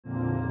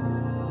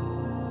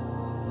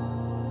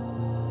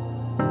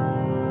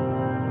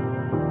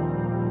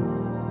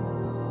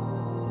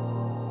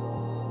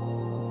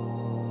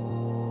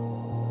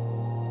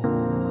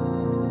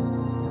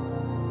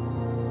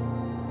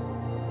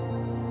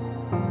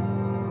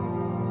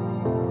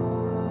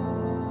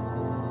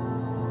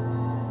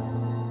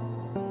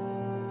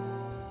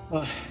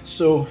I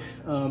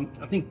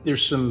think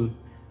there's some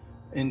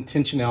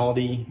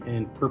intentionality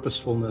and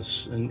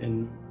purposefulness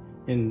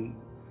in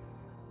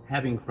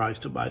having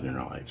Christ abide in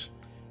our lives.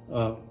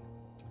 Uh,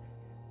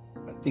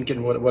 I think,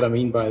 and what I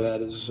mean by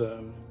that is,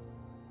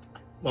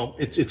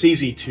 it's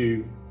easy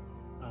to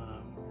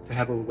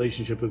have a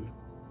relationship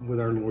with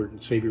our Lord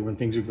and Savior when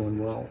things are going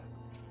well.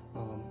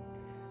 Um,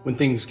 when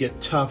things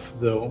get tough,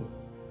 though,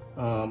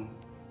 um,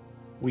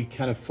 we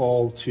kind of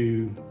fall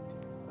to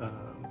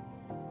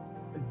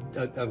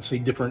I'd say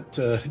different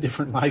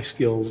life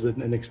skills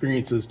and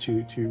experiences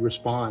to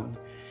respond.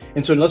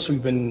 And so, unless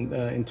we've been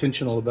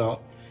intentional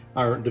about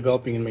our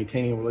developing and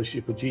maintaining a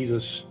relationship with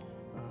Jesus,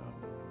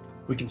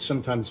 we can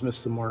sometimes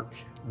miss the mark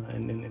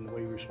in the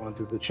way we respond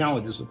to the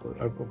challenges of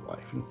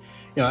life. And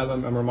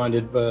I'm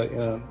reminded by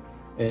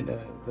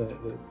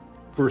the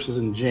verses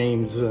in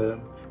James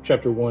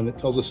chapter 1 that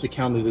tells us to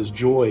count it as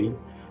joy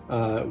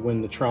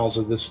when the trials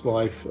of this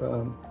life,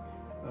 when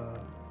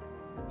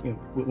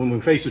we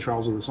face the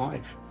trials of this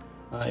life.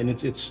 And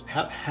it's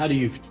how do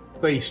you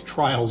face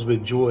trials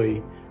with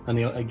joy? And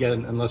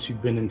again, unless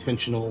you've been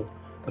intentional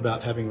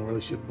about having a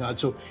relationship with God.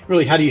 So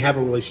really, how do you have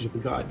a relationship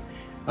with God?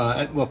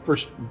 Well,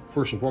 first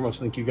and foremost,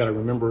 I think you've got to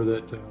remember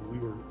that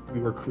we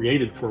were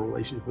created for a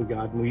relationship with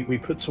God, and we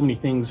put so many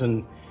things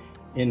in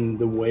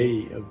the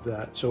way of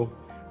that. So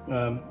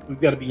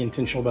we've got to be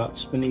intentional about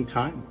spending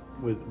time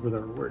with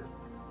our Lord.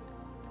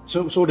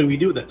 So what do we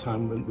do with that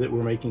time that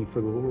we're making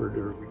for the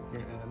Lord?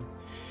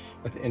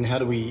 And how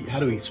do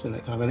we spend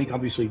that time? I think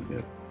obviously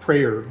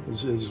prayer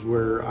is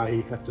where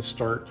I have to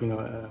start.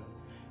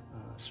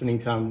 Spending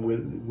time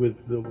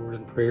with the Lord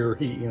in prayer.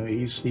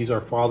 He's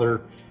our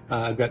Father.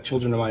 I've got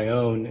children of my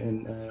own,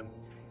 and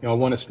I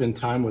want to spend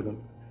time with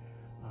them.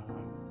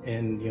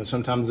 And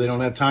sometimes they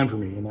don't have time for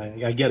me,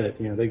 and I get it.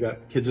 They've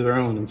got kids of their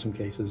own in some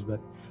cases, but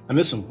I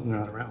miss them when they're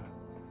not around.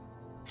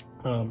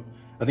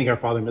 I think our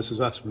Father misses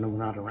us when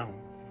we're not around.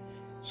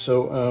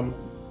 So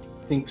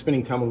I think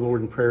spending time with the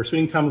Lord in prayer,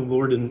 spending time with the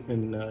Lord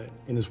in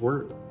His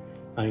Word.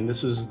 I mean,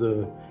 this is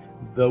the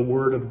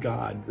Word of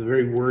God, the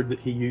very word that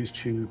He used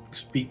to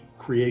speak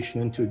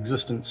creation into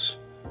existence,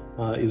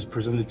 is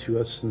presented to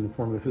us in the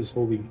form of His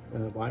holy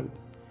Bible.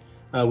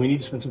 We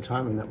need to spend some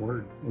time in that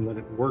Word and let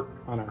it work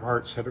on our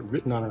hearts, have it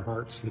written on our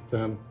hearts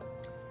that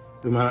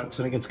we might not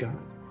sin against God.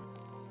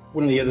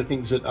 One of the other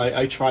things that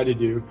I try to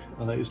do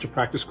is to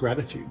practice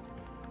gratitude,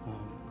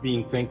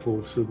 being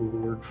thankful to the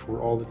Lord for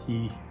all that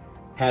He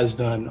has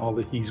done, all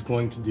that He's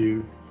going to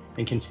do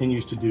and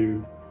continues to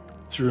do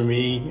through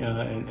me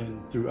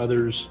and through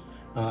others,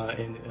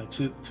 and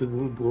to the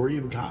glory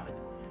of God.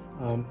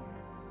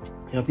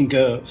 I think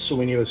so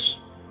many of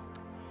us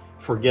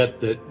forget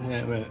that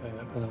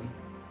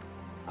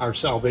our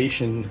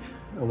salvation,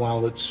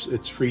 while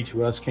it's free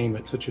to us, came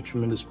at such a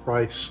tremendous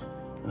price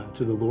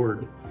to the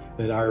Lord.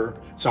 That our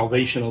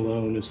salvation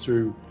alone is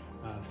through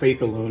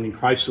faith alone in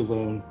Christ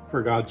alone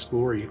for God's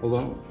glory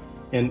alone,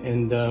 and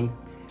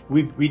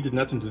we did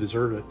nothing to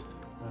deserve it.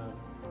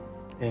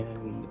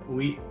 And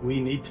we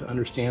need to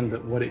understand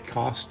that what it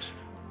cost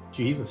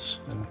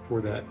Jesus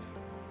for that,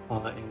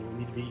 and we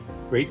need to be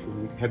grateful.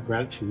 We have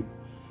gratitude,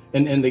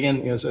 and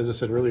again, as I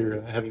said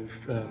earlier,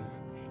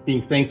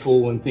 being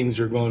thankful when things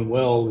are going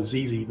well is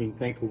easy. Being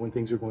thankful when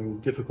things are going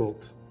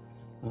difficult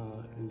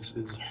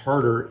is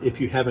harder if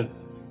you haven't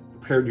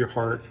prepared your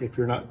heart, if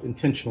you're not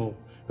intentional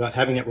about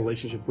having that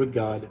relationship with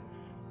God,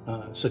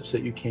 such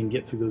that you can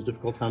get through those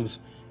difficult times.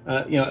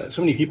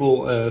 So many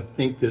people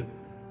think that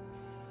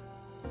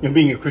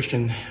being a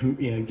Christian,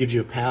 gives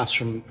you a pass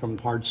from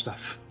hard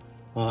stuff,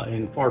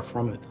 and far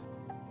from it.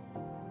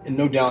 And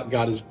no doubt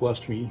God has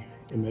blessed me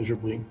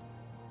immeasurably.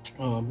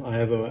 I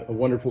have a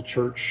wonderful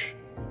church,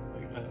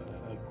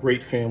 a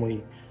great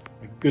family,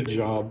 a good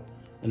job,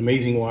 an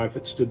amazing wife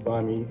that stood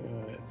by me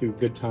through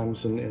good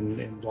times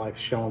and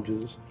life's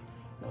challenges.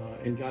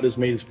 And God has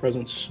made His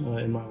presence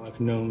in my life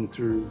known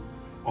through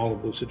all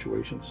of those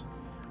situations.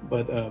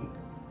 But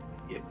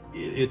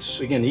it's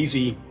again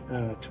easy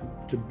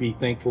to be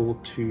thankful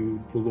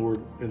to the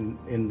Lord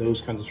in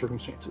those kinds of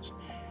circumstances.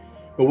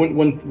 But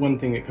one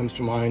thing that comes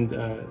to mind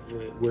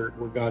where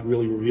God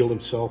really revealed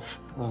Himself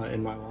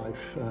in my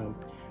life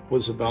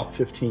was about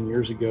 15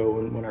 years ago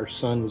when our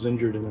son was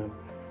injured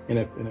in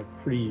a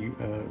pretty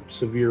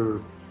severe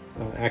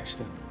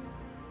accident.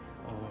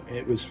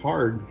 It was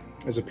hard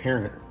as a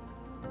parent,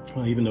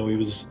 even though he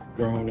was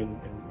grown and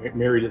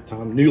married at the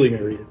time, newly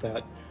married at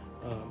that.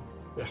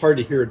 But hard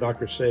to hear a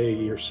doctor say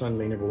your son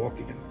may never walk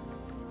again.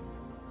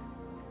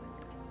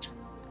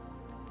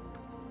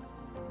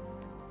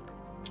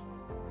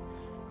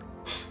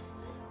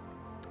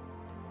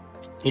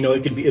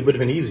 It would have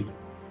been easy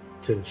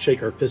to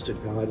shake our fist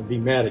at God and be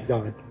mad at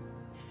God.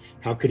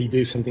 How could He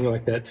do something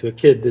like that to a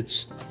kid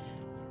that's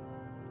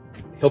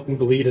helping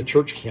to lead a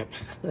church camp?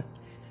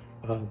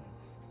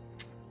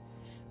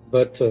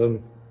 But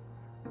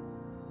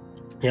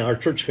our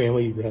church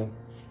family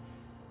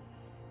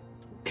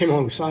came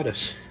alongside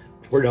us,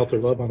 poured out their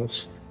love on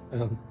us.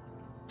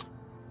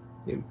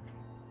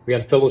 We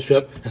had a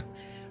fellowship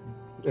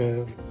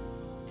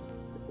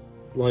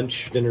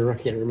lunch, dinner, I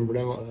can't remember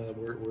now,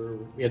 where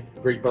we had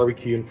great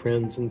barbecue and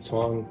friends and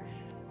song,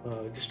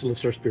 just to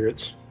lift our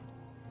spirits.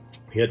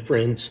 We had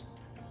friends.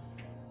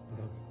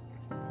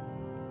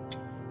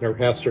 Our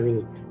pastor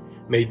that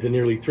made the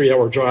nearly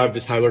 3-hour drive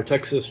to Tyler,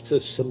 Texas, to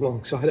sit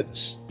alongside of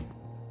us.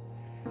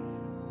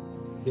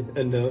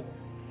 And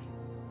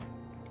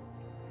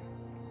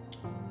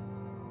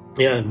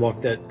and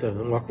walk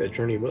that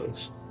journey with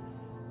us.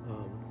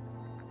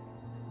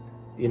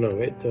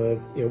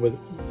 With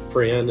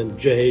Fran and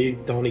Jay,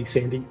 Donnie,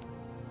 Sandy.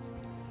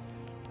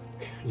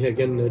 Yeah,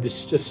 again,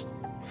 just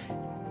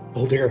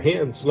holding our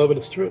hands, loving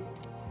us through it.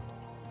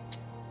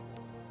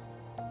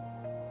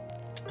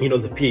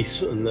 The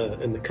peace and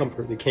the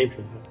comfort that came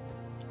from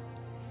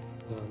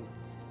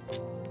that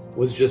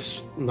was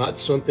just not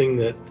something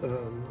that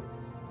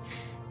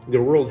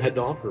the world had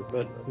to offer,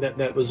 but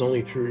that was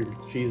only through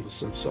Jesus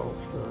himself.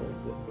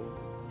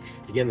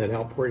 Again, that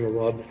outpouring of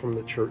love from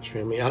the church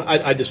family.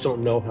 I just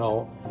don't know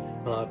how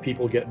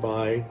people get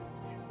by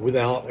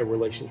without a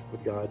relationship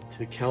with God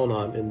to count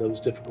on in those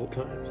difficult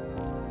times.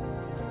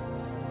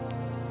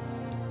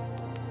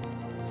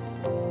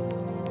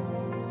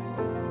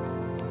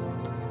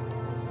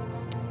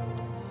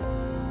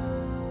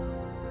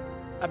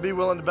 I'd be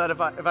willing to bet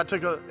if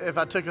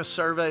I took a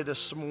survey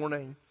this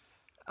morning,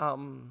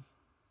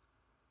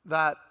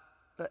 that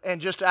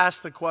and just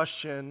ask the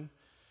question,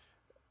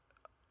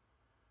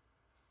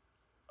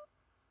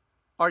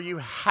 are you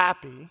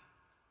happy?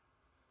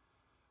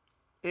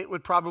 It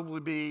would probably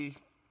be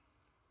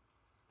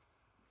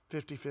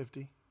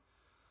 50-50.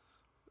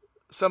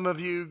 Some of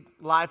you,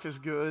 life is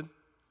good.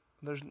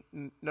 There's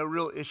no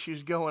real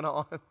issues going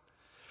on.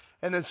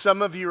 And then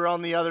some of you are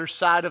on the other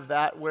side of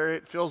that, where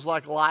it feels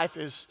like life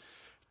is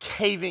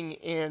caving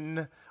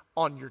in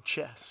on your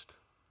chest.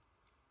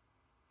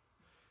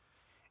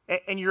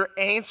 And your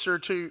answer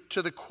to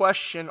the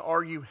question,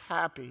 are you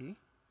happy,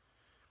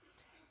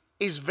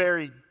 is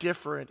very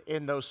different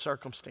in those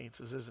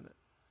circumstances, isn't it?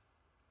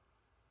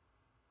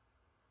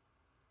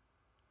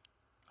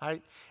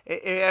 Right?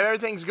 If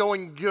everything's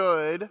going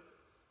good,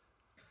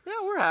 yeah,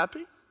 we're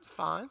happy. It's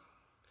fine.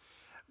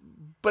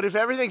 But if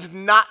everything's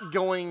not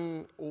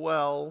going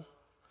well,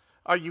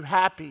 are you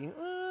happy?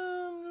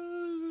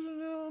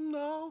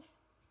 No.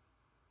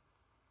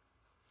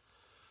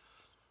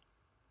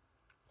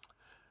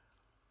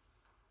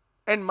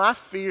 And my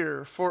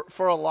fear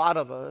for a lot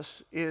of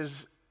us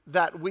is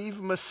that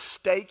we've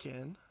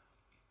mistaken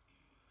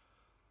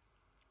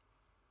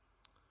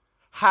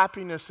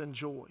happiness and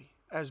joy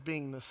as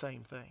being the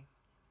same thing.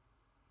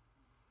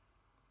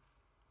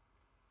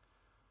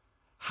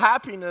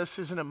 Happiness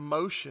is an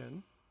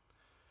emotion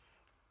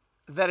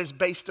that is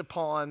based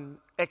upon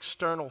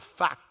external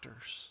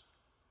factors.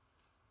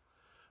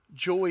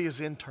 Joy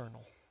is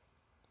internal.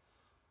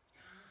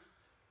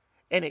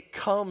 And it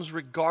comes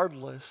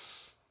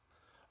regardless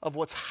of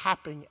what's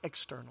happening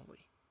externally.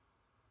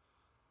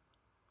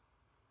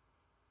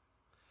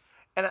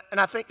 And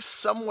I think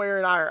somewhere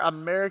in our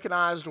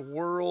Americanized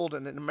world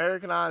and an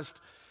Americanized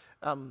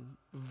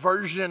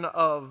version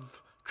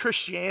of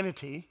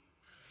Christianity,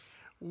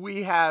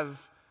 we have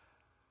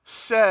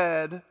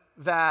said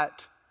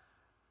that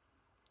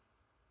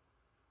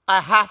I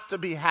have to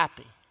be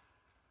happy.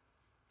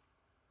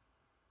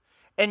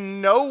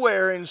 And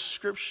nowhere in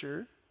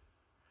Scripture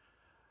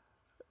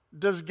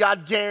does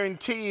God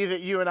guarantee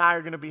that you and I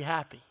are going to be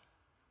happy.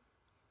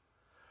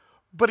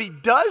 But He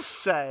does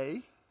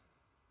say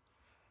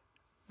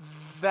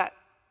that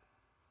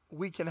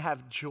we can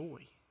have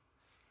joy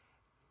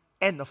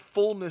and the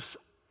fullness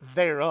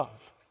thereof.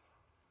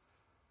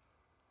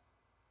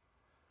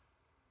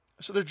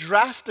 So they're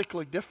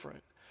drastically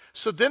different.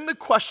 So then the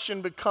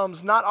question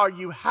becomes not, are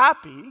you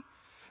happy?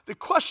 The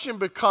question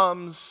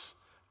becomes,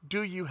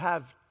 do you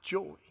have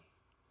joy?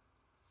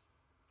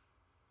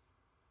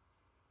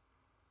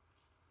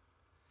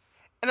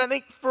 And I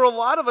think for a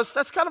lot of us,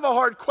 that's kind of a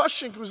hard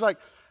question, because like,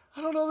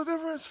 I don't know the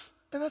difference,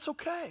 and that's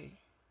okay.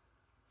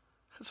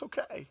 It's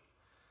okay,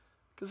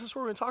 because this is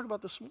what we're going to talk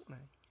about this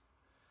morning.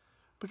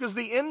 Because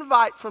the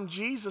invite from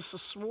Jesus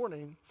this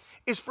morning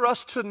is for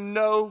us to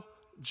know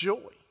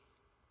joy.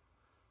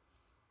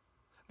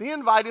 The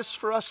invite is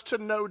for us to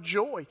know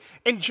joy.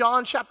 In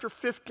John chapter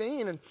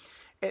 15, and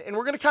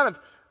we're going to kind of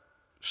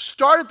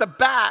start at the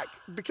back,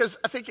 because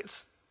I think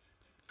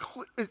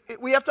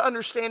we have to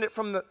understand it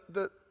from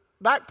the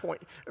back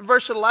point. In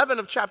verse 11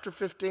 of chapter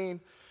 15,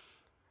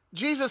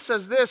 Jesus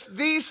says this,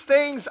 "These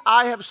things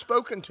I have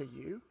spoken to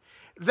you,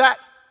 that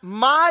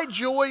my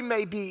joy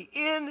may be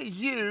in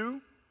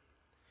you,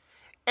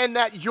 and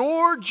that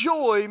your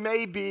joy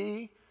may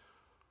be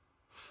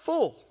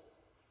full."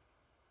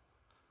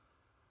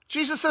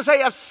 Jesus says,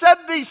 hey, I've said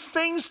these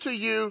things to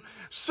you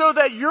so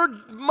that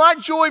my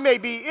joy may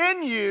be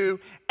in you,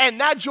 and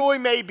that joy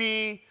may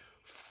be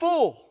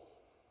full.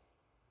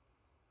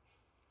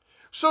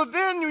 So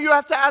then you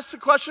have to ask the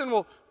question,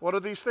 well, what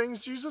are these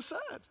things Jesus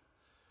said?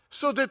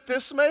 So that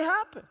this may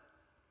happen.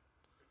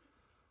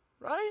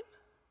 Right?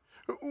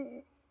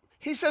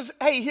 He says,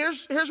 hey,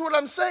 here's what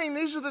I'm saying.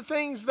 These are the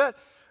things that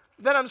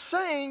I'm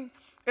saying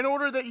in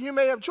order that you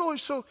may have joy.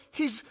 So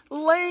he's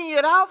laying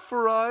it out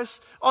for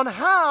us on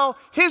how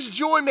his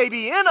joy may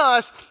be in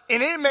us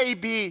and it may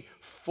be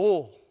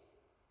full.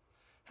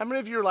 How many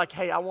of you are like,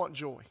 hey, I want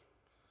joy?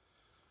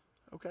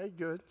 Okay,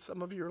 good.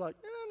 Some of you are like,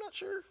 I'm not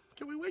sure.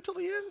 Can we wait till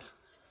the end?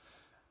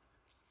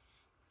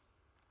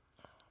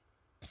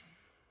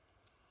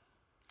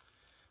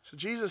 So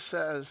Jesus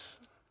says,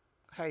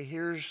 hey,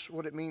 here's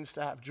what it means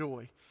to have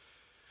joy.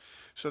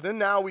 So then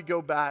now we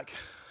go back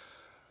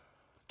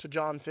to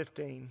John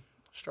 15,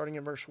 starting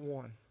in verse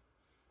 1.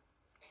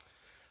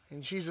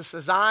 And Jesus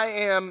says, I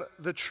am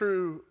the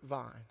true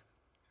vine,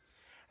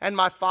 and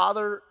my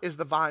Father is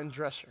the vine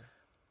dresser.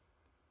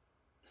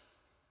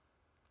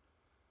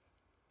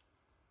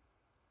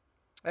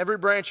 Every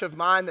branch of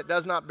mine that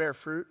does not bear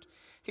fruit,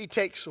 he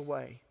takes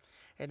away.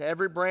 And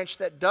every branch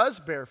that does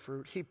bear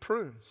fruit, he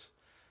prunes,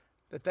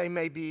 that they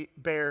may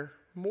bear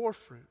more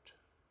fruit.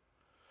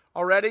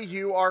 Already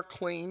you are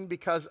clean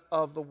because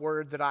of the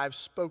word that I've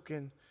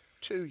spoken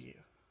to you.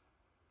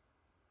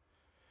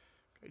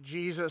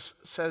 Jesus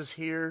says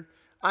here,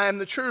 I am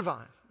the true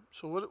vine.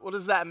 So what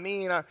does that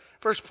mean? Our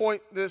first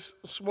point this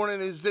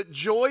morning is that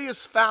joy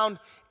is found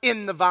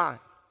in the vine.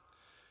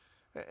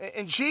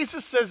 And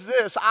Jesus says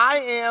this, I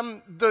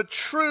am the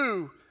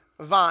true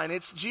vine.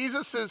 It's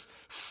Jesus'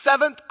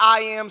 seventh I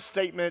am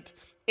statement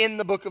in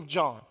the book of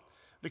John.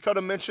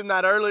 Dakota mentioned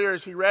that earlier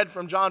as he read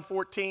from John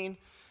 14.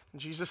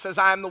 And Jesus says,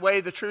 I am the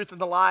way, the truth,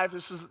 and the life.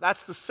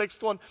 That's the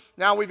sixth one.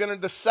 Now we've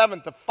entered the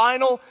seventh, the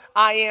final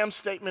I am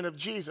statement of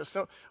Jesus.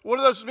 So what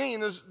do those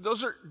mean?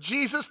 Those are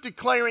Jesus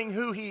declaring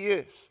who he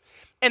is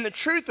and the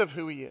truth of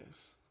who he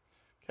is.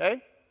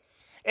 Okay?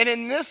 And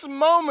in this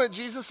moment,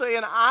 Jesus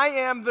saying, I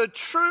am the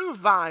true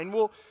vine.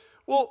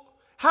 Well,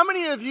 how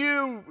many of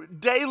you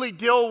daily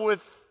deal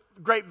with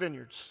grape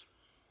vineyards?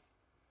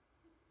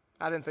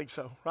 I didn't think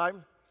so, right?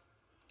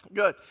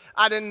 Good.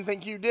 I didn't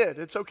think you did.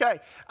 It's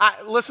okay.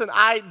 Listen,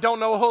 I don't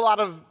know a whole lot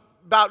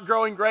about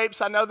growing grapes.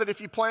 I know that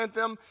if you plant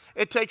them,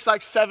 it takes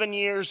like 7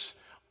 years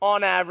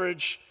on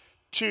average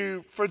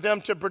for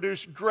them to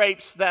produce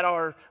grapes that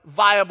are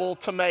viable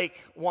to make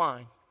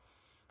wine.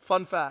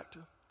 Fun fact.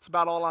 It's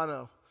about all I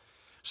know.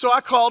 So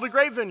I called a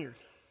grape vineyard.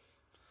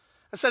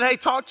 I said, hey,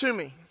 talk to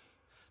me.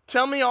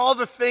 Tell me all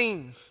the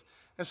things.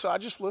 And so I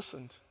just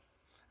listened.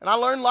 And I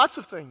learned lots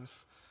of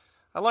things.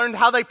 I learned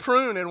how they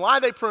prune and why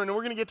they prune, and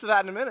we're going to get to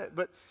that in a minute.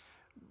 But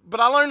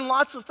I learned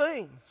lots of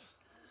things.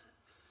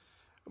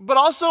 But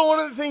also one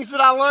of the things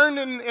that I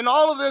learned in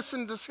all of this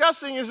and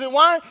discussing is that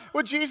why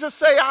would Jesus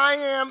say, I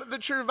am the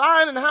true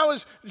vine, and how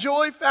is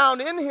joy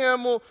found in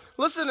him? Well,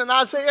 listen, in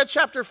Isaiah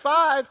chapter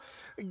 5,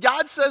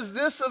 God says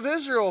this of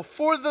Israel,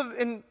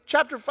 in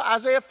chapter 5,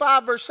 Isaiah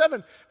 5, verse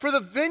 7, for the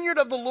vineyard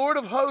of the Lord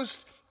of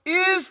hosts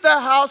is the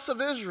house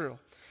of Israel,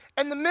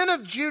 and the men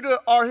of Judah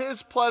are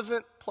his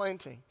pleasant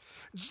planting.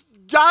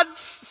 God,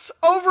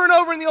 over and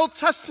over in the Old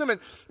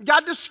Testament,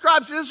 God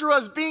describes Israel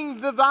as being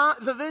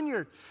the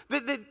vineyard.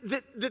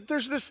 That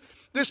there's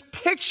this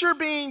picture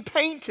being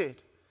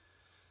painted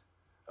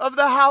of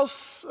the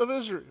house of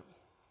Israel.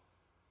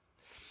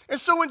 And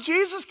so when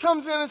Jesus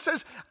comes in and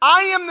says,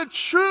 I am the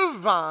true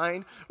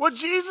vine, what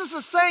Jesus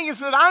is saying is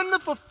that I'm the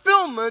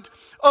fulfillment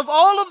of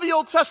all of the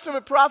Old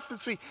Testament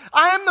prophecy.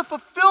 I am the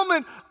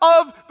fulfillment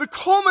of the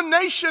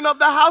culmination of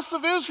the house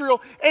of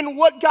Israel and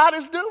what God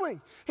is doing.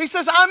 He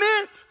says, I'm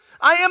it.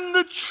 I am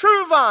the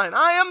true vine.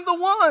 I am the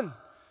one.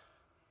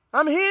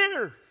 I'm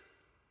here.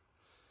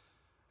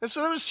 And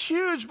so that was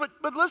huge.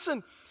 But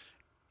listen,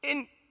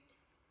 in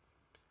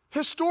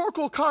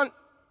historical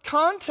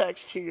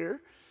context here,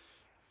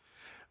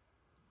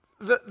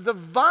 the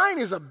vine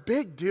is a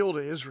big deal to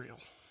Israel,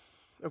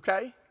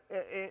 okay?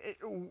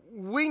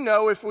 We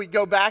know if we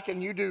go back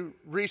and you do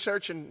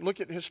research and look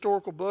at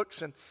historical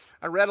books, and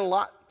I read a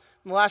lot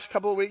in the last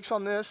couple of weeks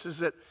on this, is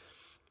that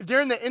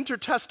during the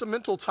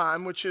intertestamental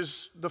time, which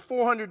is the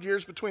 400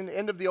 years between the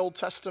end of the Old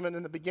Testament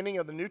and the beginning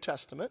of the New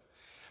Testament,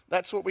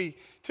 that's what we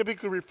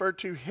typically refer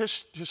to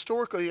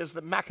historically as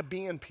the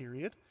Maccabean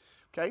period,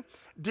 okay?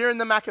 During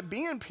the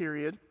Maccabean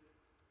period,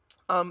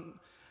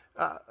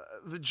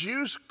 the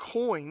Jews'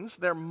 coins,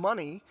 their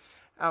money,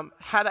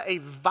 had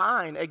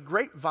a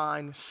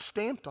grapevine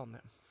stamped on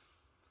them.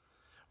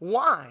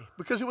 Why?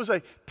 Because it was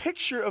a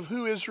picture of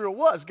who Israel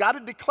was. God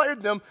had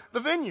declared them the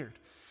vineyard.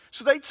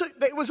 So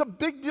it was a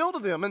big deal to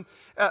them. And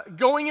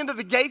going into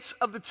the gates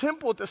of the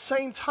temple at the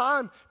same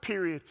time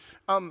period,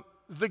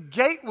 the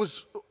gate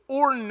was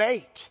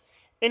ornate,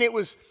 and it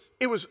was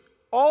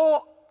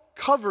all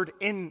covered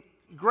in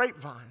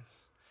grapevines.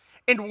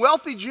 And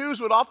wealthy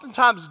Jews would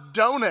oftentimes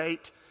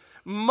donate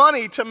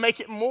money to make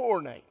it more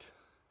ornate.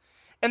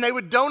 And they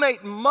would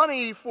donate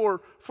money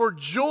for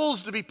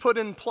jewels to be put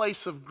in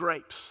place of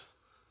grapes.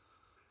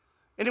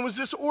 And it was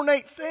this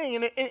ornate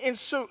thing. And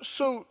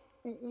so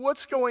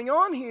what's going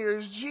on here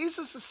is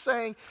Jesus is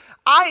saying,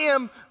 I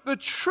am the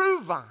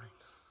true vine.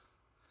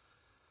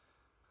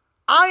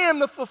 I am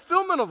the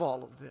fulfillment of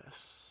all of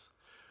this.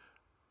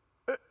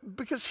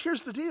 Because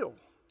here's the deal.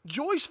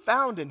 Joy's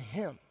found in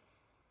him.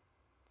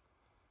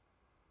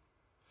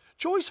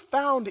 Joy's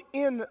found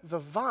in the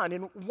vine.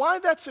 And why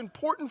that's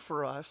important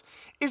for us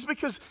is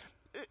because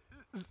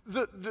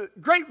the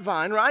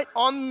grapevine, right,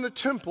 on the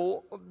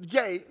temple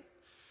gate,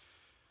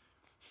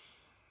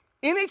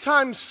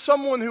 anytime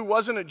someone who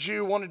wasn't a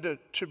Jew wanted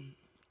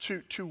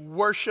to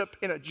worship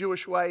in a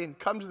Jewish way and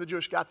come to the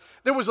Jewish God,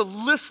 there was a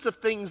list of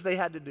things they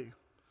had to do.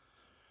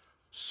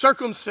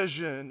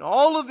 Circumcision,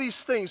 all of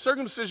these things.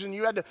 Circumcision,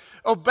 you had to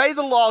obey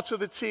the law to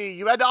the T.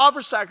 You had to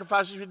offer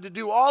sacrifices. You had to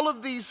do all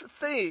of these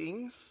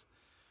things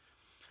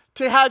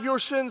to have your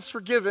sins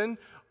forgiven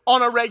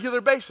on a regular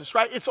basis,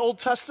 right? It's Old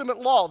Testament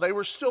law. They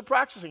were still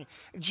practicing.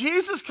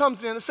 Jesus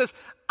comes in and says,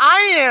 I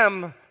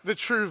am the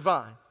true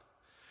vine.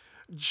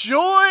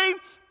 Joy,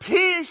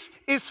 peace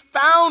is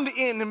found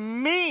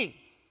in me.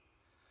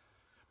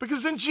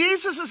 Because then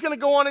Jesus is going to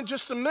go on in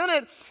just a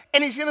minute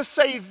and he's going to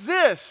say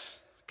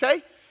this,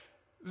 okay?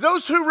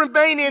 Those who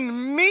remain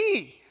in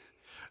me,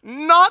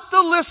 not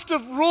the list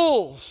of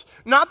rules,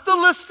 not the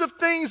list of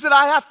things that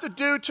I have to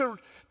do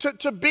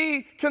to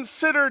be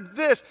considered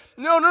this.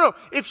 No.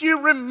 If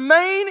you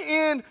remain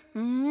in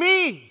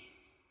me,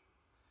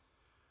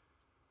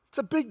 it's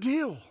a big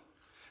deal.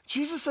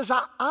 Jesus says,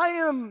 I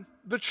am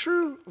the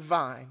true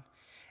vine,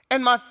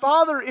 and my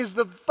Father is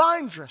the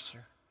vine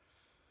dresser.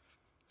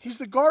 He's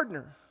the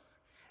gardener.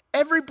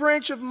 Every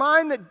branch of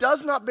mine that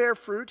does not bear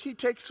fruit, he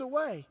takes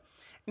away.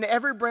 And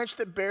every branch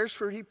that bears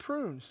fruit, he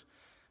prunes,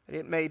 that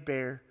it may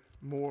bear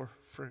more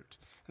fruit.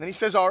 And then he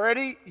says,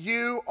 already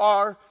you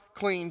are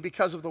clean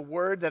because of the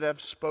word that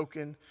I've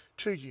spoken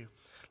to you.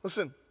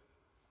 Listen,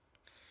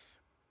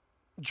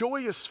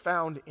 joy is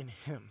found in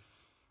him.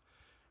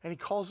 And he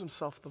calls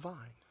himself the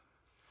vine.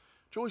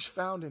 Joy is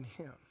found in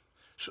him.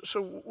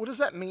 So what does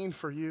that mean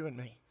for you and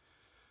me?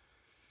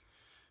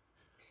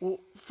 Well,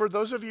 for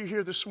those of you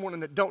here this morning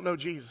that don't know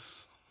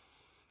Jesus,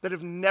 that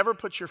have never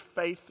put your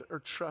faith or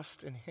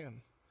trust in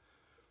him,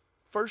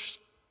 first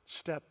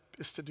step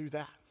is to do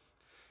that.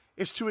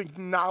 Is to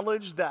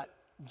acknowledge that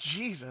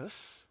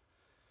Jesus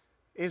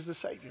is the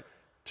Savior.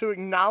 To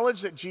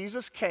acknowledge that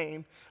Jesus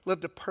came,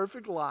 lived a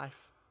perfect life,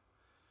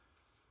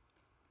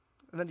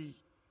 and then he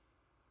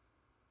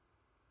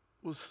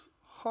was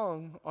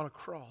hung on a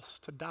cross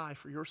to die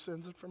for your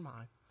sins and for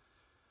mine.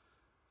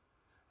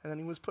 And then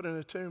he was put in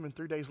a tomb, and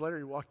 3 days later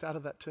he walked out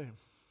of that tomb,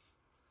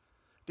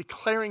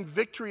 declaring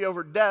victory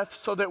over death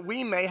so that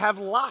we may have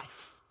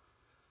life.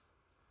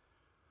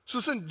 So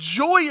listen,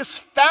 joy is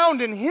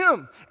found in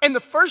him. And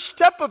the first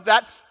step of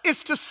that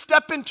is to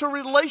step into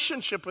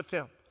relationship with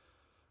him.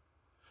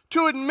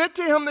 To admit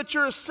to him that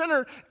you're a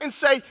sinner and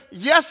say,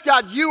 yes,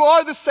 God, you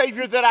are the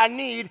Savior that I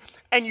need,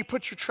 and you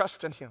put your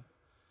trust in him.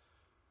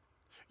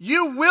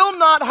 You will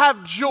not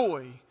have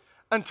joy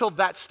until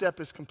that step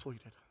is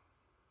completed.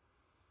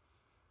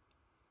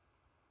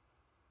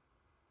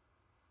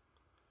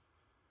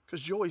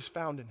 Because joy is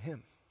found in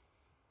him.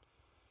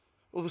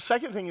 Well, the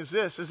second thing is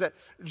this, is that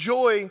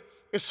joy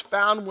is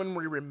found when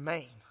we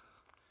remain.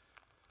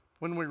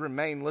 When we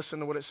remain, listen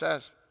to what it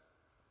says.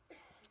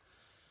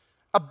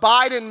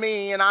 Abide in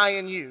me and I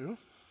in you,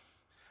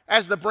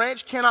 as the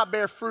branch cannot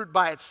bear fruit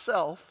by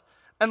itself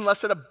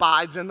unless it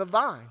abides in the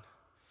vine.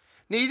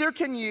 Neither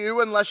can you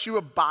unless you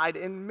abide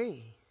in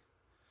me.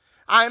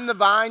 I am the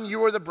vine,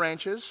 you are the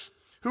branches.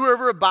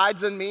 Whoever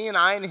abides in me and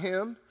I in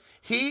him,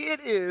 he it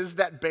is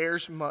that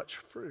bears much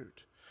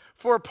fruit.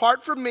 For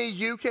apart from me,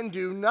 you can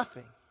do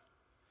nothing.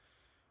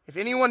 If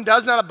anyone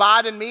does not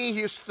abide in me,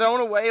 he is thrown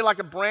away like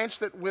a branch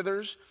that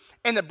withers,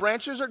 and the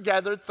branches are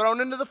gathered,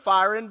 thrown into the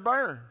fire, and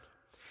burned.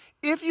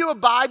 If you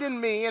abide in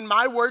me, and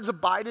my words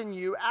abide in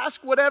you,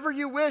 ask whatever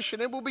you wish,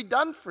 and it will be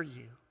done for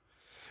you.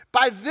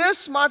 By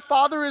this my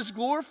Father is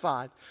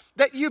glorified,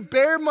 that you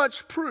bear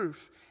much fruit,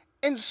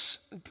 and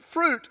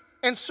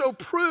so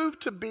prove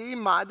to be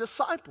my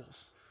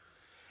disciples.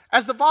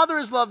 As the Father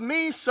has loved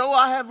me, so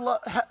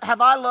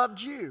have I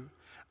loved you.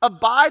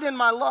 Abide in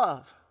my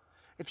love.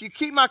 If you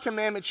keep my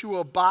commandments, you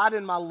will abide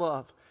in my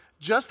love,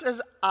 just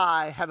as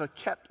I have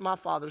kept my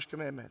Father's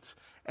commandments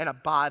and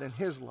abide in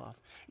his love.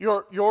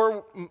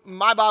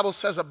 My Bible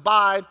says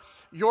abide.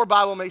 Your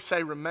Bible may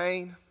say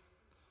remain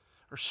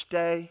or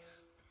stay.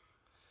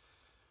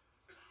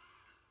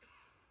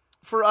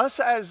 For us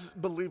as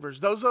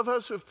believers, those of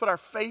us who have put our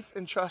faith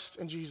and trust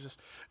in Jesus,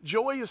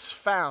 joy is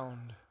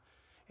found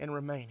in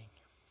remaining.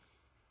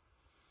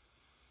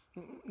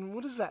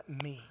 What does that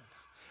mean?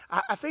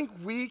 I think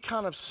we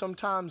kind of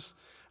sometimes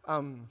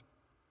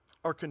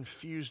are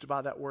confused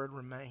by that word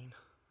remain.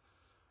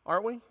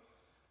 Aren't we?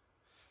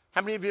 How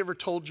many of you ever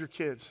told your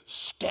kids,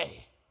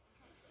 stay?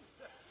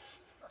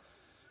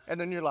 And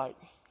then you're like,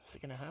 is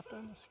it going to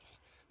happen?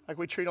 Like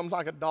we treat them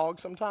like a dog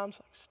sometimes.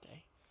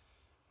 Like,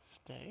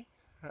 stay,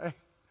 right?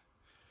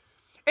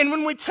 And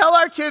when we tell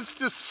our kids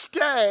to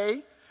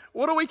stay,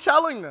 what are we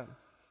telling them?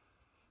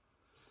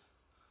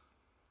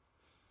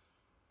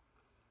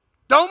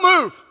 Don't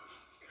move,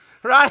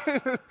 right?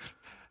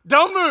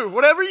 Don't move.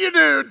 Whatever you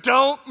do,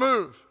 don't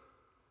move.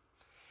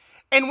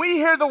 And we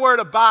hear the word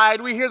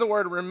abide, we hear the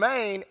word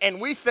remain, and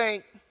we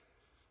think,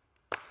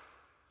 I'm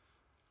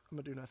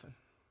going to do nothing.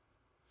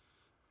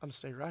 I'm going to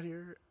stay right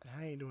here, and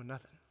I ain't doing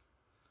nothing.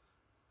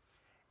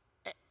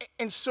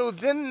 And so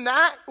then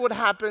what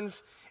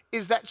happens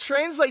is that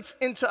translates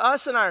into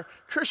us in our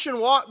Christian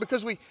walk,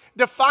 because we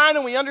define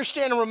and we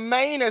understand and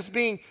remain as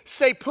being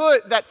stay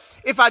put, that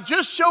if I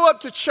just show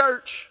up to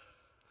church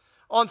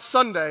on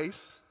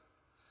Sundays,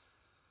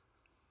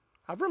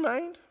 I've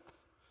remained,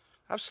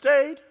 I've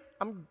stayed,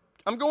 I'm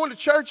going to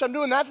church, I'm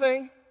doing that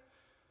thing.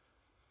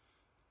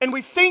 And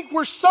we think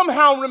we're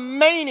somehow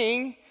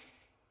remaining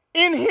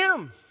in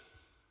Him.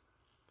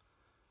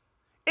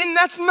 And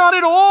that's not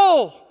at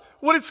all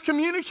what it's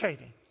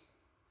communicating.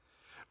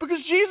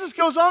 Because Jesus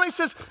goes on, He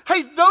says,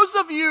 hey, those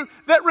of you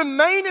that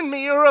remain in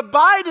me or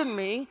abide in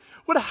me,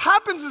 what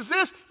happens is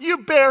this: you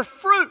bear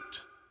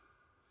fruit.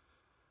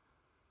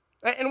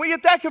 And we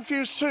get that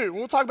confused too.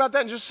 We'll talk about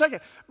that in just a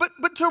second.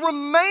 But to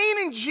remain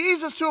in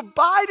Jesus, to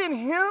abide in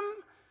Him,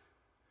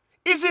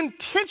 is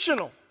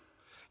intentional.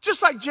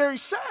 Just like Jerry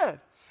said,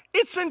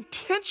 it's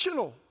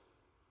intentional.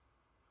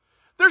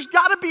 There's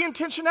got to be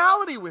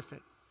intentionality with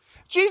it.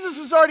 Jesus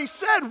has already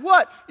said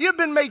what? You've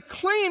been made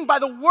clean by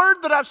the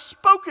word that I've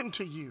spoken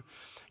to you.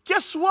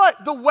 Guess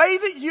what? The way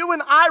that you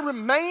and I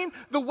remain,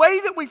 the way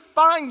that we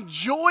find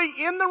joy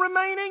in the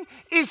remaining,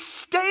 is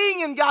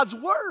staying in God's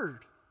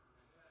word.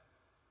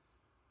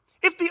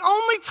 If the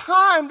only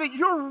time that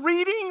you're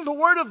reading the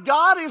word of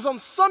God is on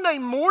Sunday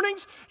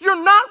mornings,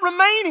 you're not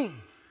remaining.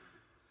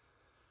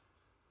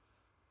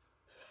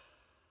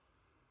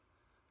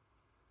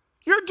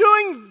 You're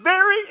doing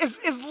as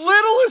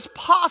little as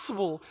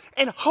possible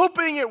and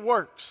hoping it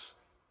works.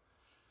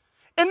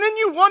 And then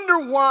you wonder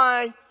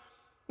why,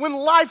 when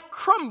life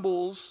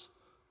crumbles,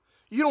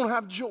 you don't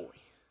have joy.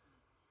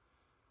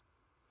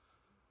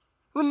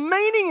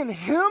 Remaining in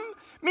Him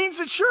means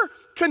that you're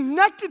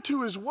connected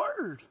to His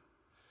word,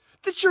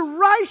 that you're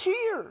right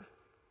here.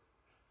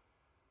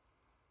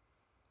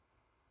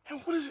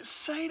 And what does it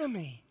say to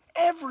me?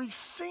 Every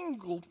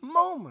single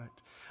moment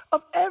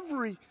of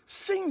every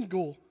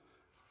single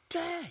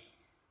day.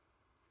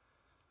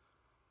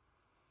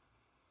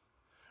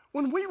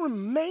 When we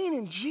remain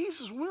in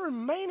Jesus, when we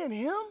remain in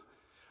Him,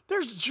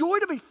 there's joy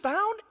to be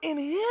found in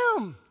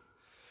Him.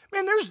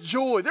 Man, there's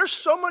joy. There's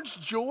so much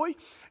joy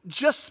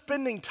just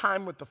spending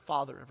time with the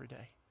Father every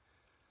day.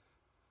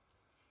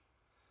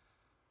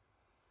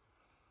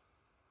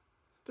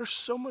 There's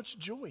so much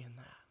joy in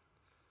that.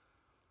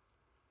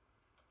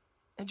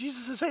 And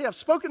Jesus says, hey, I've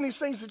spoken these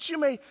things that you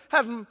may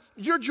have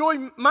your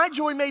joy, my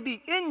joy may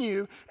be in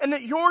you, and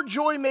that your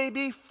joy may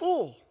be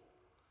full.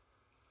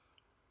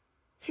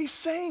 He's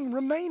saying,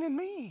 remain in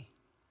me.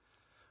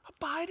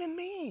 Abide in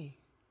me.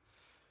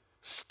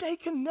 Stay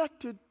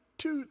connected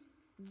to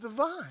the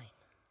vine,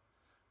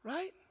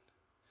 right?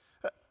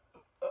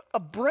 A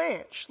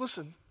branch,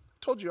 listen, I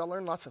told you I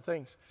learned lots of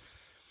things.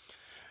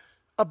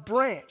 A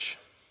branch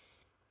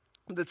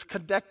that's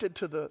connected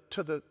to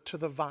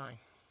the vine.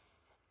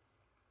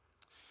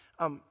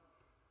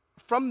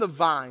 From the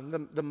vine,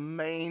 the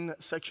main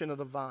section of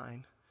the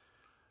vine,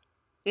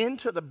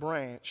 into the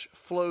branch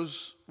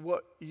flows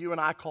what you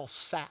and I call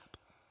sap.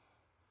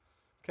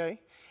 Okay?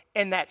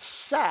 And that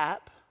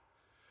sap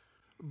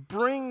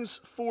brings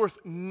forth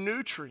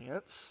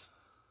nutrients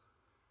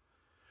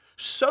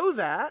so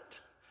that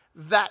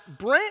that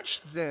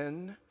branch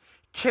then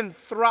can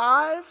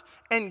thrive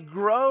and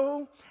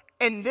grow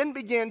and then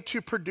begin to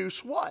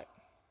produce what?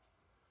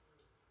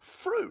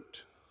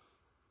 Fruit.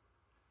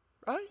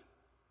 Right?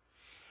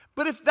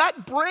 But if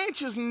that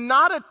branch is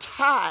not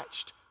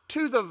attached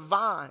to the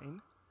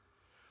vine,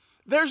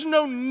 there's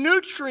no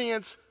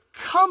nutrients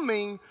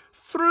coming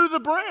through the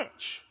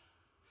branch.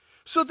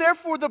 So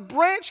therefore, the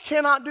branch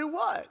cannot do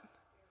what?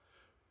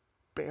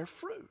 Bear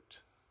fruit.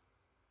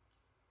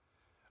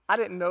 I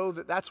didn't know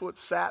that that's what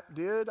sap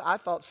did. I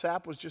thought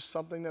sap was just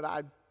something that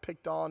I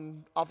picked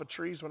on off of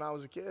trees when I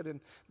was a kid, and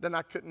then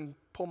I couldn't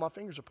pull my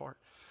fingers apart.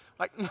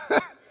 Like,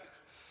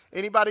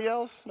 anybody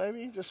else?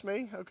 Maybe just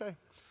me? Okay.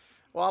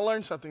 Well, I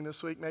learned something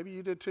this week. Maybe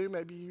you did too.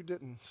 Maybe you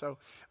didn't.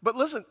 But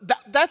listen,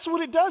 that's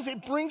what it does.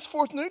 It brings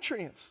forth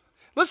nutrients.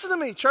 Listen to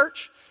me,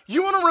 church.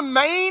 You want to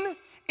remain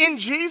in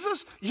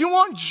Jesus? You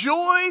want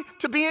joy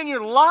to be in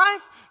your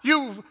life?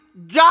 You've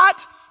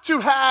got to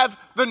have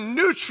the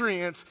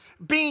nutrients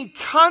being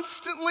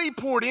constantly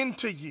poured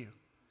into you.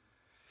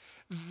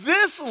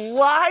 This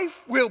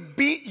life will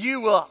beat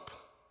you up.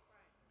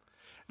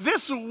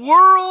 This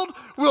world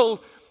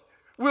will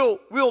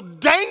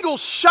dangle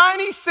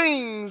shiny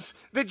things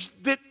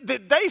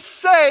that they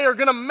say are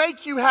going to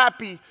make you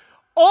happy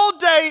all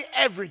day,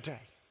 every day.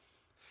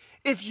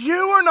 If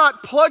you are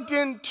not plugged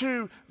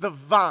into the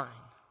vine,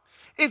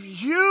 if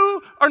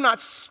you are not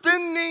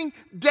spending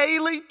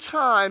daily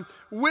time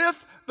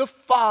with the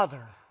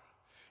Father,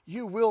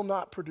 you will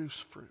not produce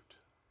fruit.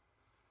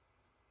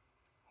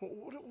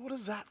 What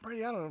is that,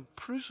 Brady? I don't know.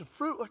 Producing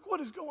fruit? Like,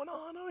 what is going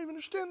on? I don't even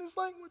understand this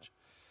language.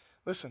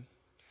 Listen,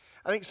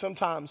 I think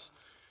sometimes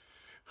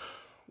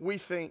we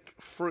think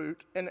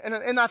fruit, and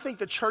I think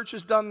the church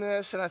has done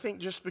this, and I think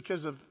just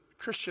because of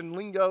Christian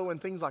lingo and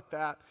things like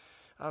that,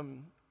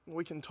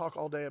 we can talk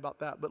all day about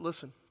that. But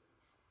listen,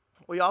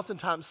 we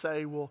oftentimes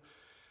say, well,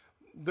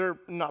 they're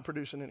not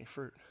producing any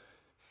fruit.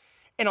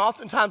 And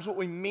oftentimes what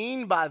we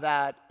mean by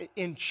that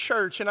in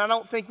church, and I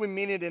don't think we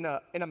mean it in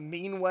a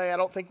mean way. I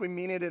don't think we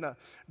mean it in a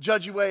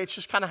judgy way. It's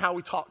just kind of how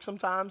we talk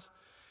sometimes.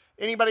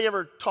 Anybody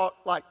ever talk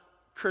like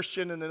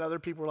Christian and then other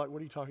people are like,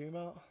 what are you talking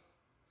about?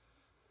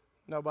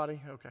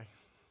 Nobody? Okay.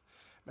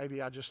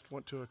 Maybe I just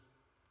went to a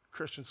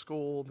Christian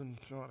school and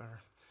whatever.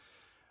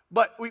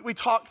 But we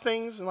talk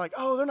things and like,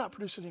 oh, they're not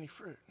producing any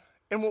fruit.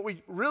 And what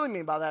we really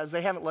mean by that is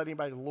they haven't led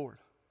anybody to the Lord.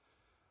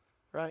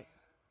 Right?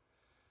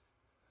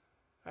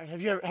 Right?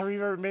 Have you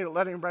ever made it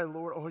led anybody to the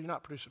Lord? Oh, you're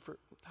not producing fruit.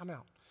 Time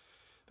out.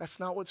 That's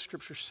not what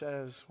Scripture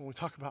says when we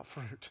talk about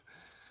fruit.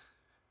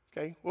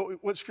 Okay?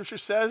 What Scripture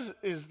says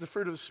is the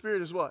fruit of the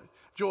Spirit is what?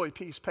 Joy,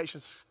 peace,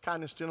 patience,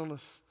 kindness,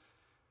 gentleness,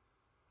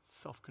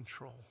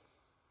 self-control.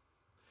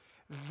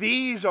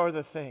 These are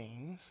the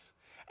things,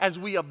 as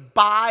we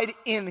abide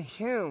in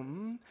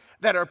Him,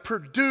 that are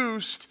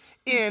produced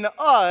in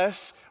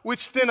us,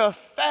 which then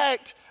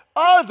affect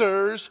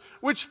others,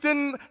 which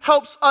then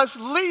helps us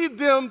lead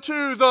them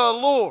to the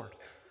Lord.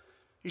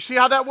 You see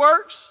how that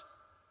works?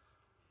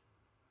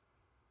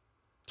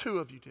 2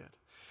 of you did.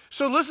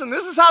 So listen,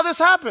 this is how this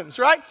happens,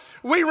 right?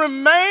 We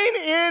remain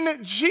in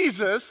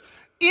Jesus,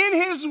 in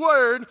His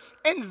Word,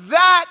 and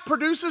that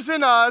produces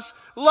in us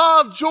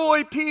love,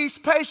 joy, peace,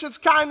 patience,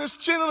 kindness,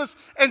 gentleness,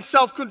 and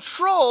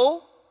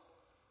self-control.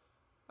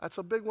 That's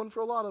a big one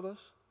for a lot of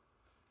us.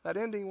 That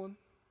ending one,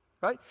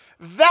 right?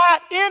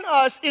 That in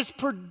us is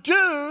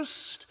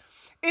produced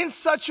in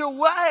such a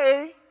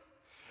way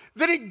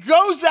that it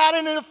goes out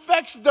and it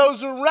affects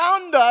those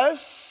around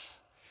us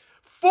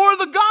for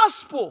the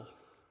gospel.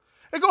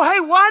 They go, hey,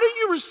 why do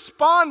you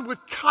respond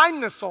with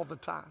kindness all the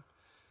time?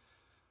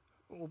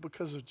 Well,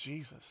 because of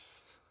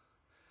Jesus.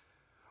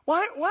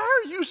 Why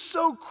are you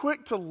so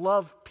quick to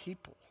love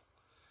people?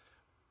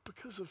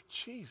 Because of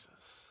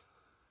Jesus.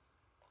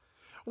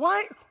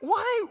 Why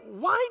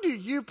do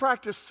you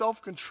practice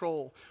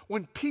self-control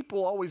when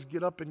people always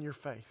get up in your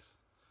face?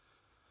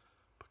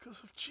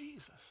 Because of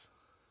Jesus.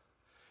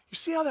 You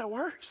see how that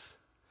works?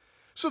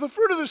 So the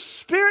fruit of the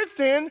Spirit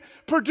then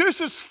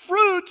produces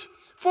fruit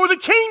for the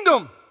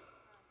kingdom.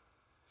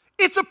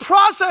 It's a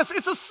process,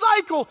 it's a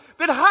cycle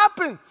that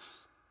happens.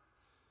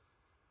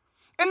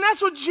 And that's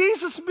what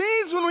Jesus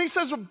means when He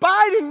says,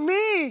 abide in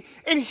me,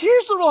 and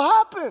here's what will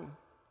happen.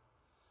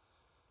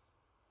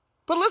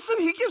 But listen,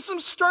 He gives some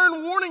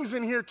stern warnings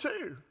in here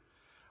too.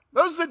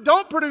 Those that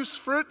don't produce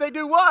fruit, they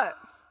do what?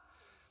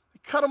 They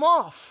cut them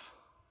off.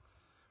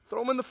 Throw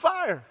them in the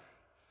fire.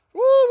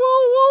 Woo,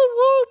 woo, woo,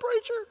 woo,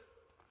 preacher.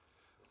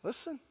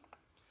 Listen,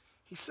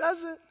 He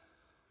says it.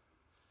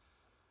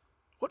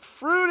 What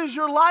fruit is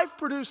your life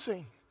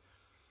producing?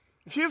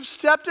 If you've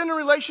stepped in a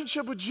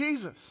relationship with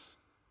Jesus,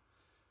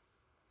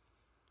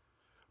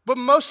 but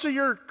most of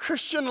your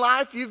Christian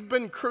life you've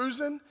been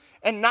cruising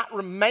and not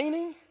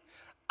remaining,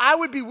 I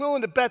would be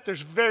willing to bet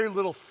there's very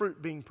little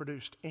fruit being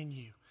produced in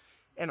you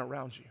and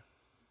around you.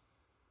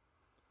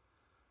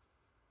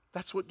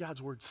 That's what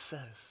God's Word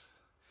says.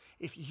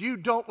 If you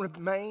don't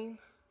remain,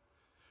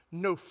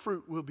 no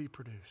fruit will be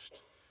produced.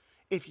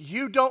 If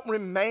you don't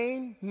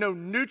remain, no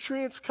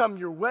nutrients come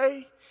your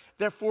way,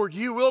 therefore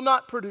you will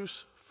not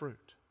produce fruit.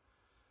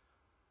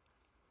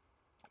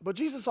 But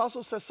Jesus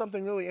also says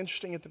something really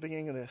interesting at the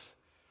beginning of this.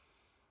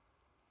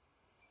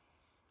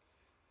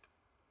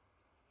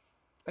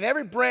 And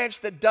every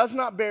branch that does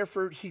not bear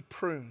fruit, He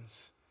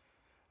prunes.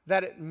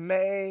 That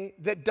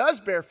does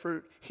bear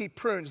fruit, He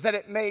prunes, that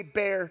it may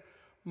bear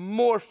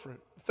more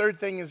fruit. The third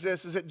thing is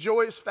this, is that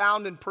joy is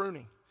found in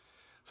pruning.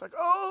 It's like,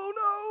 oh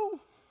no.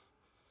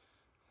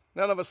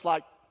 None of us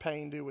like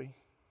pain, do we?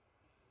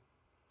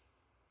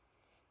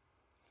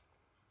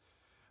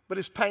 But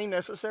is pain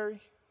necessary?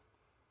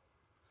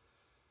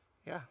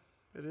 Yeah,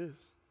 it is.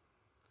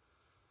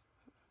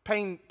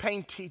 Pain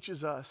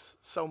teaches us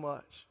so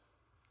much.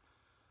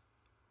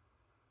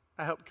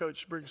 I help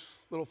coach Briggs'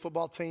 little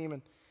football team,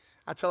 and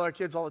I tell our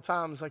kids all the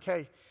time, it's like,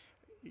 hey,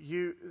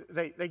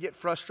 they get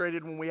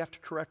frustrated when we have to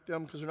correct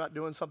them because they're not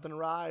doing something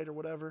right or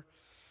whatever.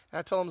 And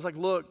I tell them, it's like,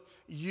 look,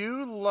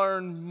 you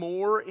learn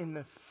more in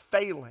the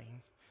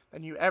failing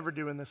than you ever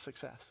do in the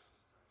success.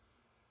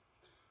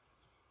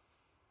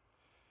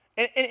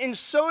 And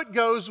so it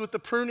goes with the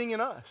pruning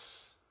in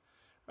us.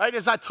 Right?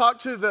 As I talk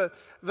to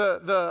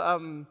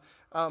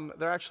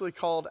they're actually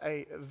called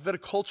a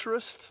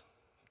viticulturist,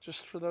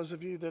 just for those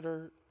of you that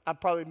are, I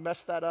probably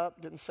messed that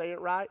up, didn't say it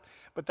right,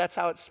 but that's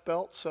how it's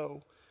spelt,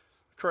 so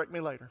correct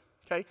me later,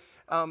 okay?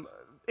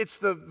 It's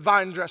the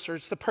vine dresser.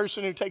 It's the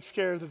person who takes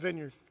care of the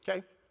vineyard,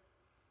 okay?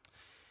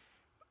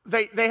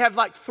 They have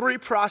like 3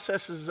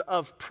 processes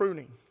of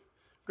pruning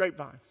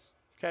grapevines,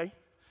 okay?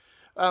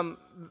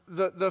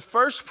 The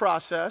first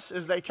process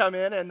is they come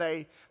in and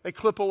they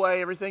clip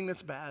away everything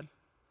that's bad,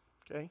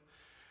 okay?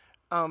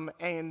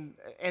 And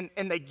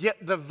they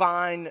get the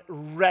vine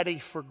ready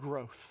for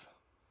growth,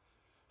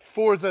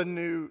 for the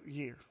new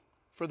year,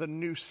 for the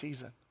new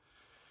season.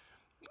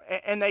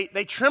 And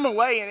they trim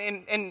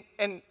away,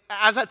 and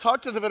as I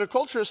talked to the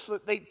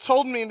viticulturist, they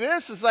told me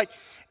this, is like,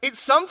 it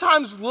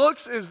sometimes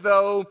looks as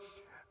though,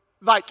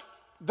 like,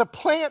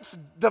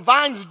 the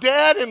vine's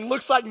dead and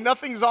looks like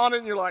nothing's on it,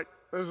 and you're like,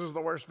 this is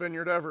the worst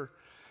vineyard ever.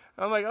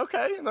 And I'm like,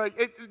 okay. And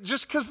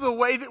just because the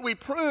way that we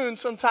prune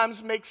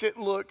sometimes makes it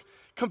look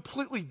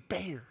completely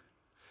bare.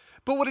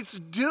 But what it's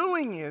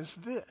doing is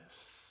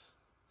this.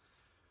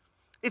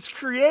 It's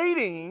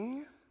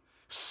creating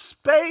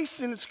space,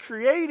 and it's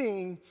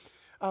creating,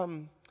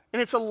 and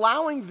it's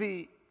allowing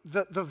the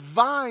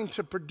vine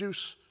to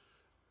produce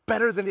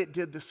better than it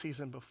did the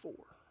season before.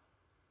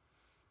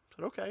 I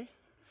said, okay.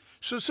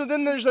 So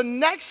then there's a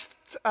next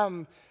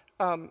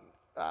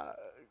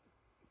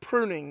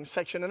pruning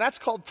section, and that's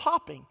called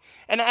topping.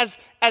 And as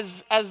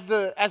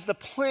the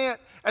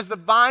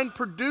vine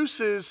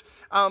produces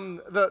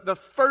the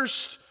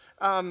first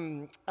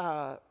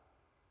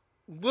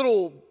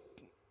little,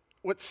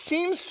 what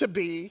seems to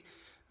be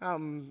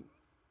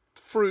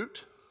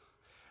fruit,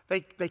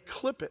 they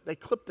clip it. They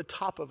clip the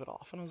top of it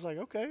off. And I was like,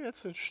 okay,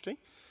 that's interesting.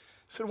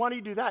 I said, why do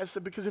you do that? I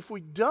said, because if we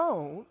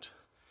don't,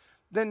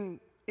 then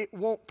it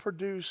won't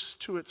produce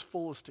to its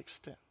fullest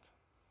extent.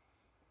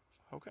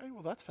 Okay,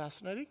 well, that's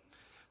fascinating.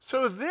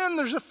 So then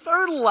there's a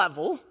third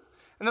level,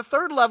 and the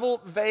third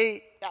level,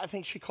 I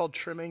think she called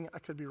trimming. I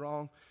could be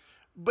wrong.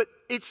 But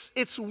it's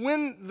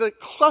when the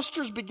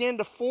clusters begin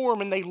to form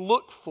and they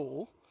look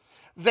full,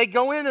 they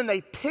go in and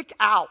they pick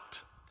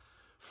out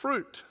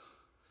fruit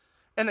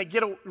and they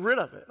get rid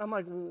of it. I'm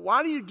like,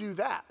 why do you do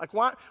that? Like,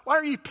 why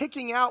are you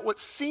picking out what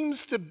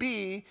seems to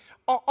be,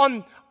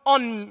 on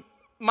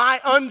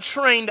my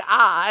untrained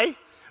eye,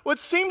 what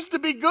seems to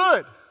be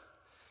good?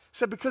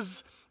 So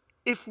because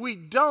if we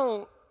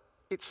don't,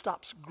 it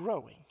stops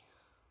growing.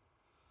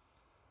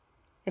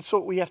 And so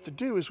what we have to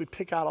do is we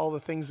pick out all the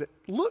things that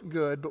look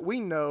good, but we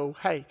know,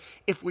 hey,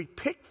 if we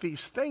pick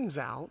these things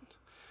out,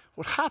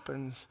 what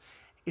happens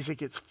is it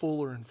gets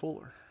fuller and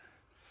fuller.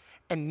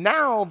 And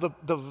now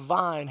the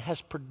vine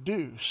has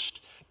produced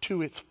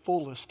to its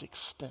fullest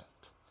extent.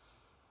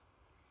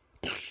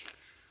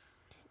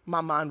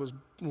 My mind was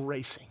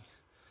racing.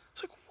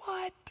 It's like,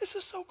 what? This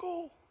is so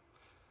cool.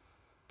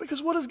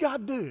 Because what does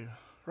God do,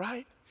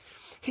 right?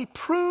 He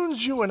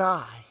prunes you and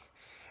I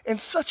in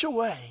such a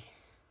way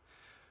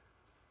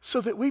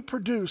so that we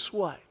produce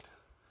what?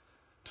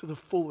 To the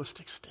fullest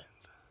extent.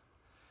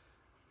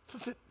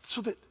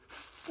 So that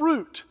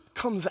fruit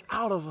comes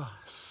out of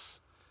us.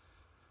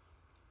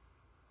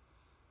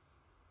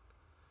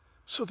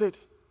 So that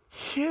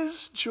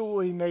His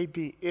joy may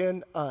be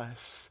in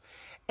us,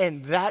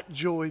 and that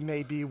joy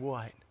may be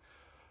what?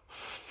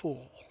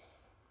 Full.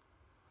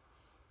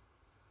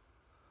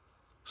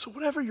 So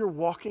whatever you're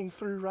walking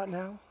through right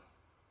now,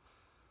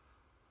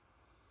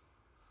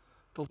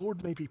 the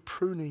Lord may be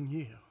pruning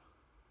you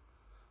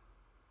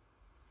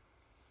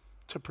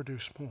to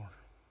produce more.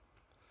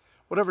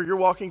 Whatever you're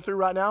walking through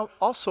right now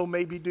also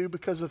may be due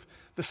because of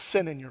the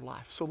sin in your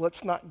life. So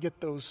let's not get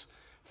those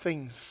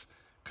things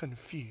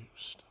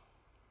confused.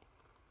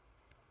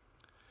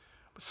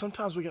 But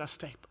sometimes we got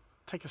to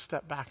take a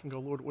step back and go,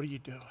 Lord, what are you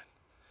doing?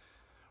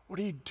 What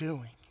are you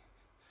doing?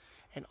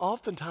 And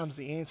oftentimes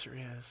the answer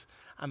is,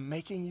 I'm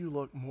making you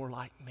look more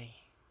like me,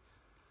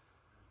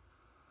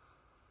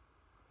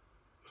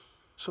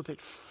 so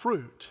that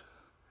fruit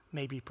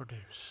may be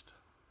produced.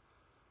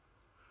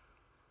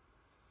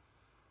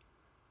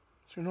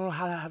 So you know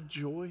how to have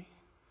joy?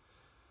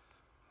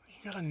 You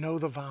got to know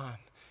the vine.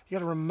 You got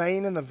to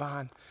remain in the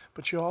vine,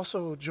 but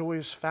joy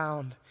is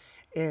found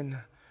in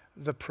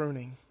the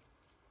pruning.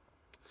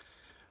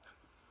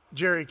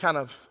 Jerry kind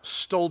of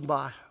stole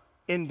my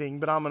ending,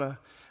 but I'm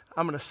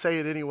gonna say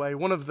it anyway.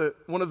 One of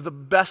the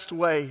best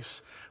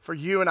ways for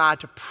you and I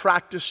to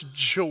practice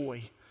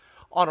joy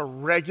on a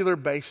regular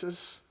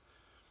basis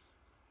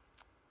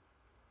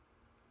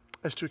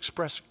is to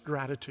express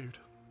gratitude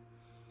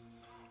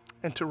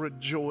and to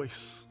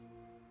rejoice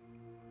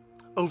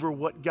over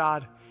what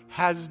God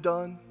has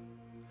done,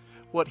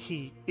 what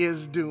He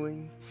is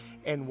doing,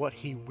 and what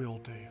He will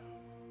do.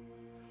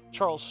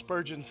 Charles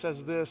Spurgeon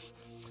says this: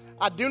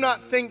 I do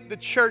not think the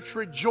church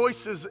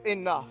rejoices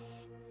enough.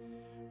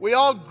 We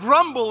all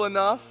grumble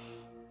enough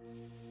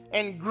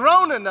and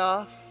groan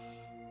enough,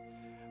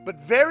 but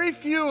very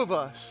few of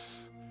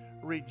us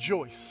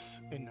rejoice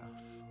enough.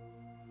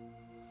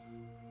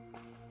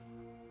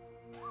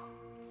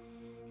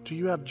 Do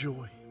you have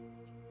joy?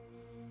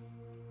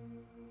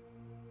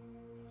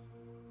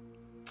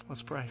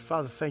 Let's pray.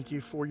 Father, thank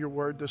you for your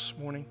word this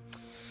morning.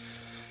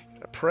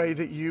 I pray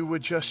that you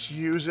would just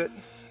use it,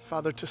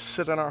 Father, to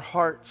sit in our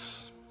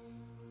hearts,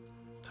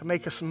 to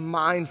make us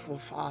mindful,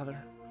 Father,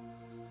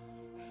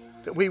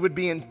 that we would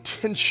be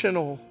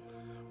intentional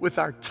with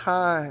our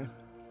time.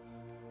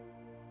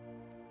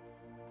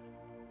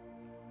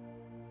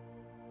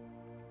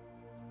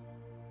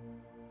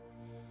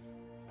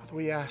 Father,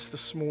 we ask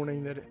this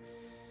morning that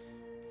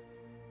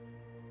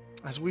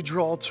as we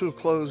draw to a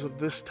close of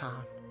this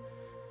time,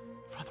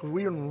 Father,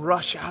 we wouldn't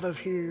rush out of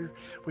here.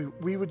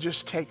 We would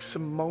just take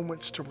some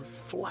moments to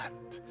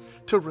reflect,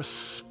 to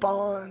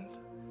respond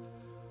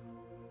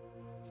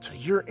to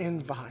your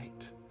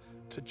invite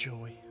to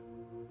joy.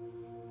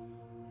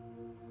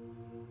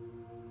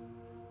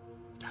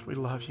 God, we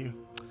love you.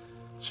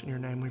 It's in your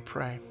name we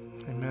pray.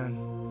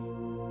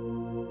 Amen.